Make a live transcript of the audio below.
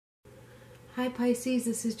Hi Pisces,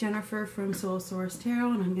 this is Jennifer from Soul Source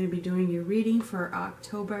Tarot, and I'm going to be doing your reading for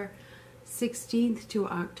October 16th to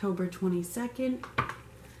October 22nd.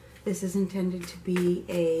 This is intended to be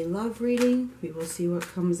a love reading. We will see what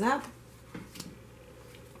comes up.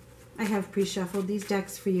 I have pre-shuffled these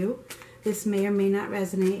decks for you. This may or may not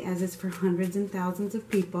resonate, as it's for hundreds and thousands of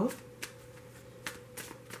people.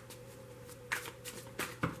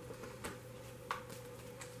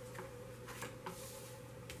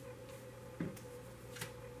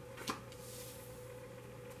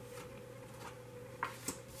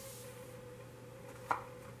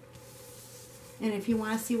 And if you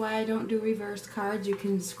want to see why I don't do reverse cards, you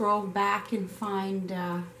can scroll back and find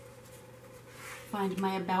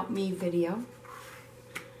my About Me video.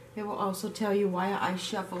 It will also tell you why I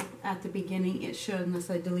shuffled at the beginning. It should, unless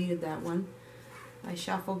I deleted that one. I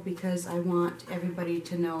shuffled because I want everybody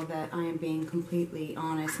to know that I am being completely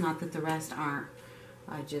honest. Not that the rest aren't.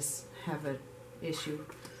 I just have an issue.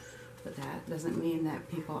 But that doesn't mean that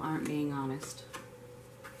people aren't being honest.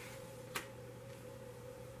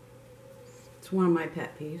 One of my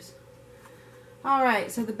pet peeves. Alright,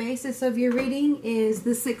 so the basis of your reading is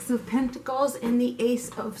the Six of Pentacles and the Ace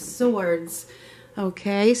of Swords.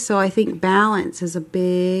 Okay, so I think balance is a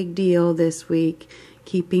big deal this week.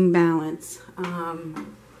 Keeping balance.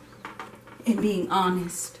 And being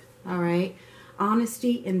honest. Alright?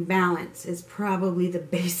 Honesty and balance is probably the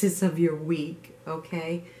basis of your week.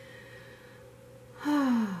 Okay?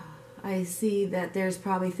 I see that there's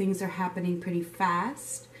probably things that are happening pretty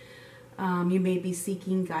fast. You may be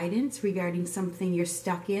seeking guidance regarding something you're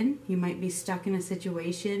stuck in. You might be stuck in a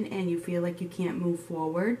situation and you feel like you can't move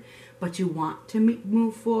forward, but you want to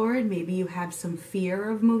move forward. Maybe you have some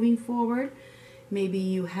fear of moving forward. Maybe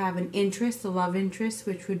you have an interest, a love interest,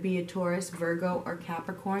 which would be a Taurus, Virgo, or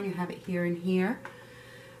Capricorn. You have it here and here.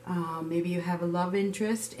 Maybe you have a love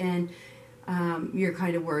interest and you're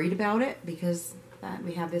kind of worried about it because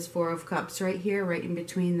we have this Four of Cups right here, right in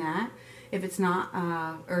between that. If it's not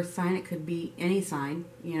earth sign, it could be any sign,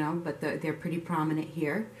 you know, but they're pretty prominent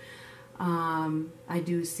here. I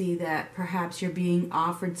do see that perhaps you're being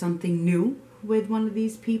offered something new with one of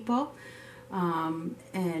these people. And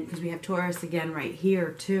because we have Taurus again right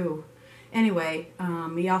here too. Anyway,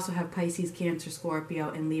 we also have Pisces, Cancer,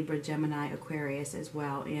 Scorpio, and Libra, Gemini, Aquarius as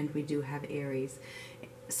well. And we do have Aries.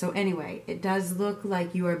 So anyway, it does look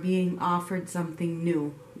like you are being offered something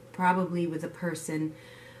new, probably with a person.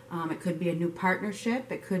 It could be a new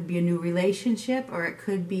partnership, it could be a new relationship, or it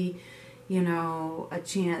could be, you know, a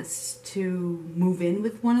chance to move in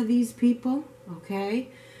with one of these people, okay?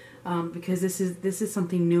 Because this is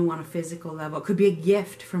something new on a physical level. It could be a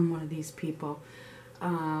gift from one of these people.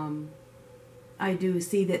 I do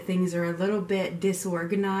see that things are a little bit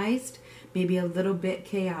disorganized, maybe a little bit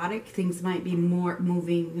chaotic. Things might be more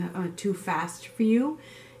moving too fast for you,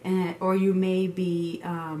 or you may be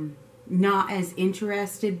not as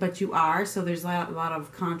interested, but you are. So there's a lot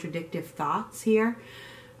of contradictive thoughts here,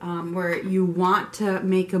 where you want to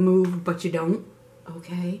make a move, but you don't.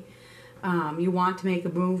 Okay, you want to make a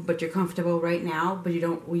move, but you're comfortable right now, but you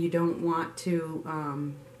don't want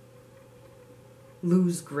to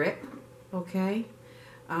lose grip. Okay,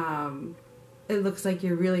 it looks like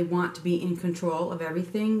you really want to be in control of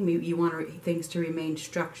everything. You want things to remain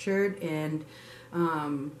structured, and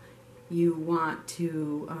you want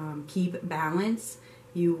to keep balance.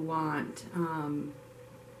 You want,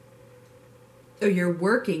 or you're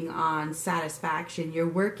working on satisfaction. You're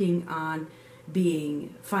working on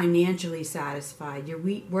being financially satisfied. You're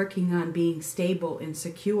working on being stable and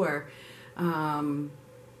secure.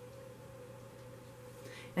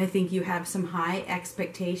 I think you have some high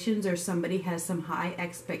expectations, or somebody has some high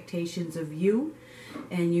expectations of you,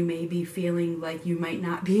 and you may be feeling like you might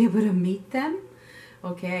not be able to meet them.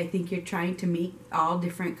 Okay, I think you're trying to meet all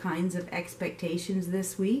different kinds of expectations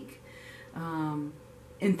this week. And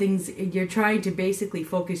things, you're trying to basically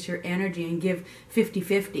focus your energy and give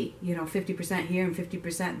 50-50, you know, 50% here and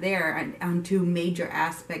 50% there on two major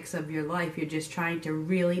aspects of your life. You're just trying to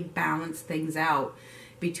really balance things out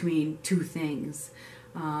between two things.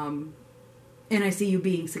 And I see you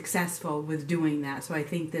being successful with doing that. So I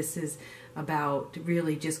think this is about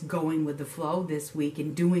really just going with the flow this week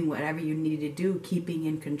and doing whatever you need to do, keeping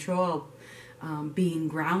in control, being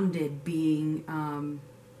grounded, being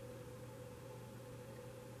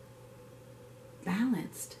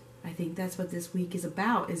balanced. I think that's what this week is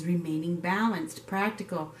about, is remaining balanced,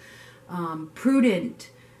 practical,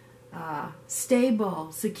 prudent,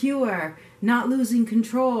 stable, secure, not losing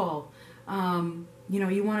control.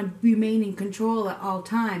 you want to remain in control at all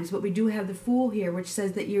times. But we do have the Fool here, which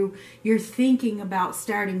says that you're thinking about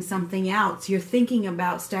starting something else. You're thinking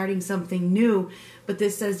about starting something new. But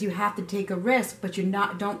this says you have to take a risk, but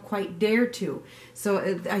don't quite dare to.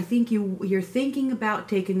 So I think you're thinking about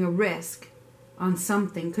taking a risk on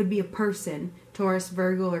something. Could be a person, Taurus,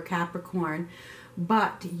 Virgo, or Capricorn.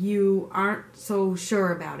 But you aren't so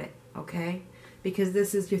sure about it, okay? Because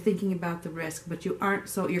this is, you're thinking about the risk, but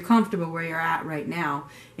you're comfortable where you're at right now.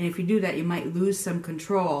 And if you do that, you might lose some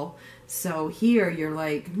control. So here you're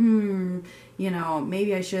like,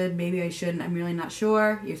 maybe I should, maybe I shouldn't. I'm really not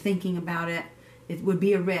sure. You're thinking about it. It would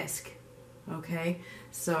be a risk, okay?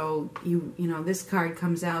 So this card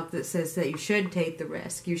comes out that says that you should take the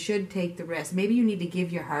risk. You should take the risk. Maybe you need to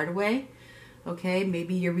give your heart away, okay?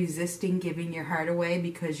 Maybe you're resisting giving your heart away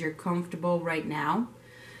because you're comfortable right now.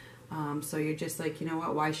 So you're just like, you know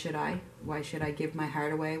what, why should I? Why should I give my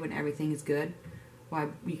heart away when everything is good? Why,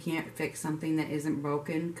 you can't fix something that isn't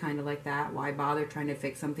broken, kind of like that. Why bother trying to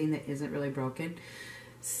fix something that isn't really broken?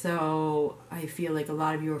 So I feel like a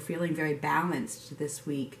lot of you are feeling very balanced this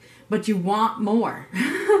week. But you want more.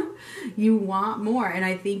 You want more. And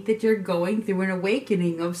I think that you're going through an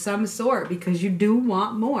awakening of some sort because you do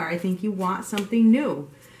want more. I think you want something new.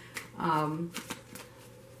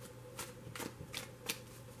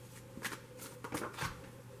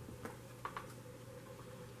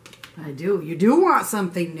 I do. You do want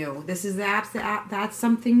something new. This is that's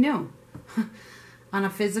something new. On a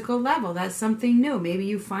physical level, that's something new. Maybe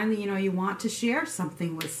you finally, you want to share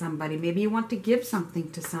something with somebody. Maybe you want to give something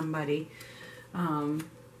to somebody.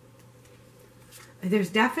 There's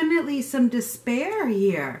definitely some despair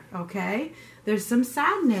here, okay? There's some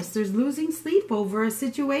sadness. There's losing sleep over a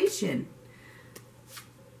situation.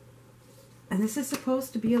 And this is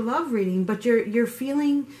supposed to be a love reading, but you're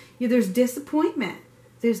feeling, there's disappointment.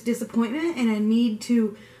 There's disappointment and a need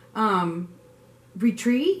to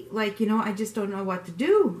retreat. Like, I just don't know what to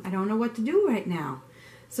do. I don't know what to do right now.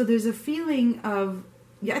 So there's a feeling of,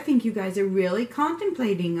 I think you guys are really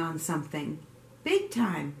contemplating on something. Big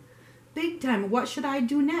time. Big time. What should I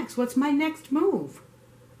do next? What's my next move?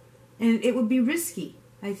 And it would be risky.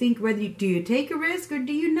 I think do you take a risk or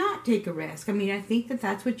do you not take a risk? I mean, I think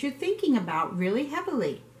that's what you're thinking about really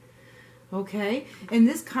heavily. Okay, and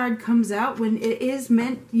this card comes out when it is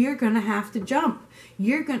meant. You're gonna have to jump.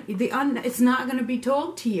 It's not gonna be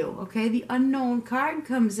told to you. Okay, the unknown card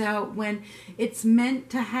comes out when it's meant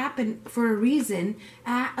to happen for a reason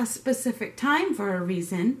at a specific time for a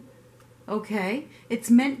reason. Okay, it's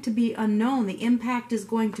meant to be unknown. The impact is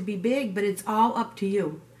going to be big, but it's all up to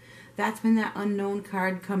you. That's when that unknown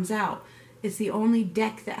card comes out. It's the only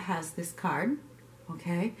deck that has this card.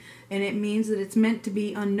 Okay, and it means that it's meant to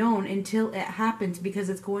be unknown until it happens because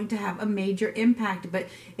it's going to have a major impact. But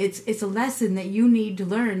it's a lesson that you need to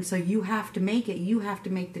learn, so you have to make it. You have to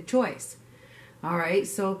make the choice. All right,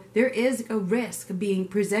 so there is a risk being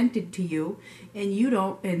presented to you, and you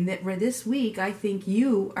don't. And for this week, I think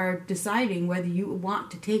you are deciding whether you want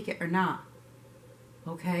to take it or not.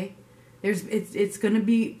 Okay. It's going to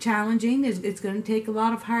be challenging. It's going to take a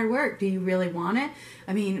lot of hard work. Do you really want it?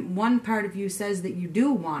 I mean, one part of you says that you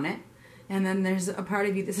do want it, and then there's a part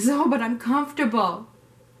of you that says, oh, but I'm comfortable.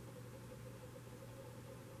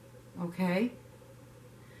 Okay?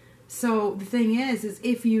 So the thing is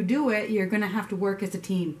if you do it, you're going to have to work as a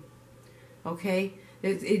team. Okay?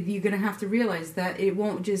 You're going to have to realize that it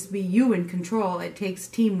won't just be you in control. It takes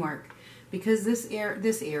teamwork. Because this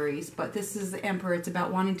Aries, but this is the Emperor, it's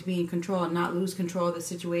about wanting to be in control and not lose control of the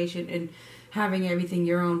situation and having everything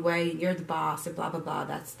your own way and you're the boss and blah, blah, blah.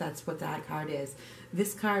 That's what that card is.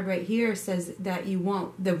 This card right here says that you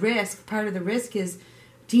won't. The risk, part of the risk is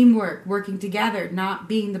teamwork, working together, not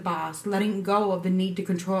being the boss, letting go of the need to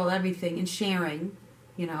control everything and sharing,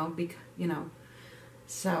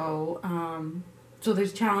 So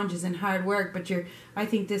there's challenges and hard work, but I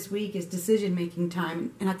think this week is decision-making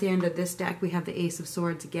time. And at the end of this deck, we have the Ace of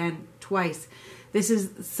Swords again, twice. This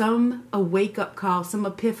is a wake-up call, some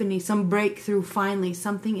epiphany, some breakthrough finally.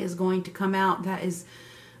 Something is going to come out that is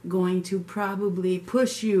going to probably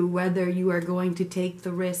push you whether you are going to take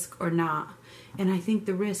the risk or not. And I think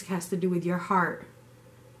the risk has to do with your heart.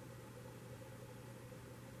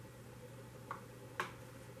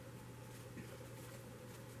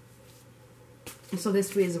 So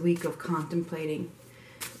this is a week of contemplating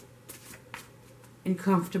and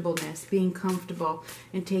comfortableness, being comfortable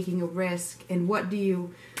and taking a risk. And what do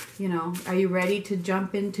you are you ready to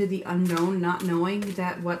jump into the unknown, not knowing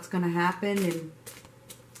that what's going to happen? And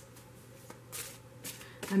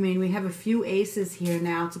I mean, we have a few aces here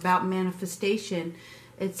now. It's about manifestation.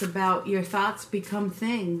 It's about your thoughts become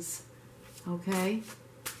things. Okay?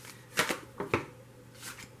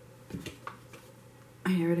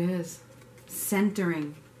 Here it is.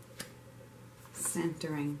 Centering.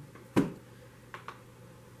 Centering. I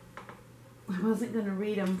wasn't going to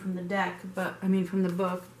read them from the deck, from the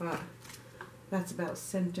book, but that's about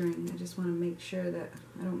centering. I just want to make sure that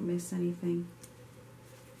I don't miss anything.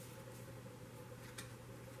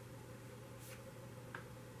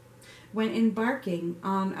 When embarking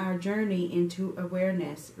on our journey into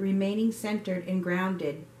awareness, remaining centered and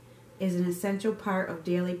grounded is an essential part of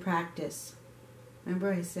daily practice.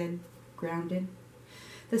 Remember I said grounded?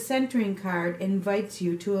 The centering card invites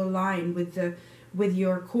you to align with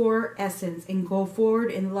your core essence and go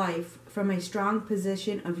forward in life from a strong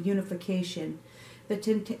position of unification.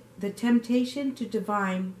 The temptation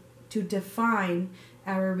to define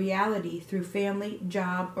our reality through family,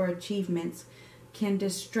 job, or achievements can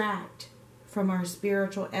distract from our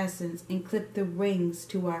spiritual essence and clip the wings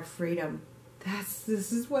to our freedom. This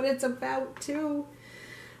is what it's about too.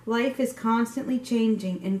 Life is constantly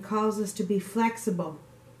changing and calls us to be flexible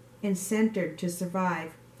and centered to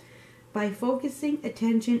survive. By focusing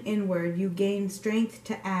attention inward, you gain strength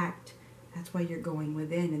to act. That's why you're going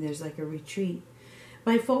within, and there's like a retreat.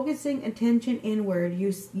 By focusing attention inward,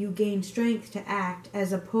 you gain strength to act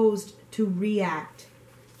as opposed to react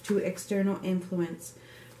to external influence.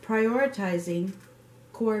 Prioritizing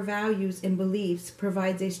core values and beliefs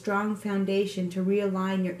provides a strong foundation to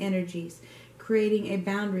realign your energies, creating a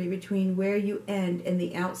boundary between where you end and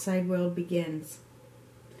the outside world begins.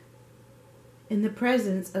 In the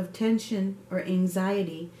presence of tension or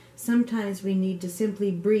anxiety, sometimes we need to simply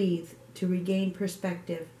breathe to regain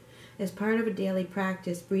perspective. As part of a daily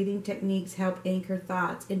practice, breathing techniques help anchor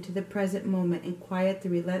thoughts into the present moment and quiet the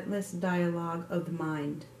relentless dialogue of the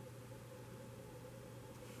mind.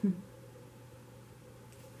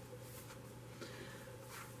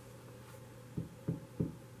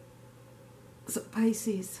 So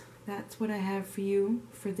Pisces, that's what I have for you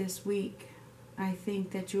for this week. I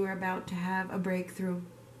think that you are about to have a breakthrough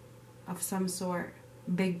of some sort,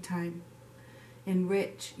 big time, in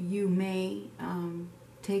which you may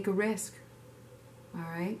take a risk, all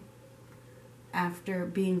right, after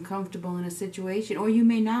being comfortable in a situation, or you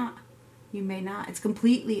may not. You may not. It's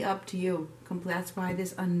completely up to you. That's why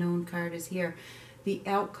this unknown card is here. The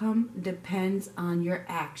outcome depends on your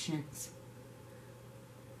actions.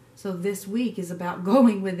 So this week is about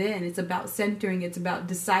going within. It's about centering. It's about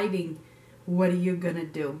deciding what are you going to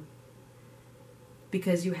do.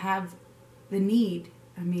 Because you have the need.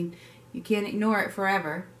 I mean, you can't ignore it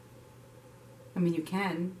forever. I mean, you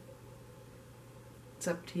can. It's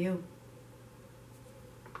up to you.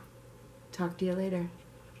 Talk to you later.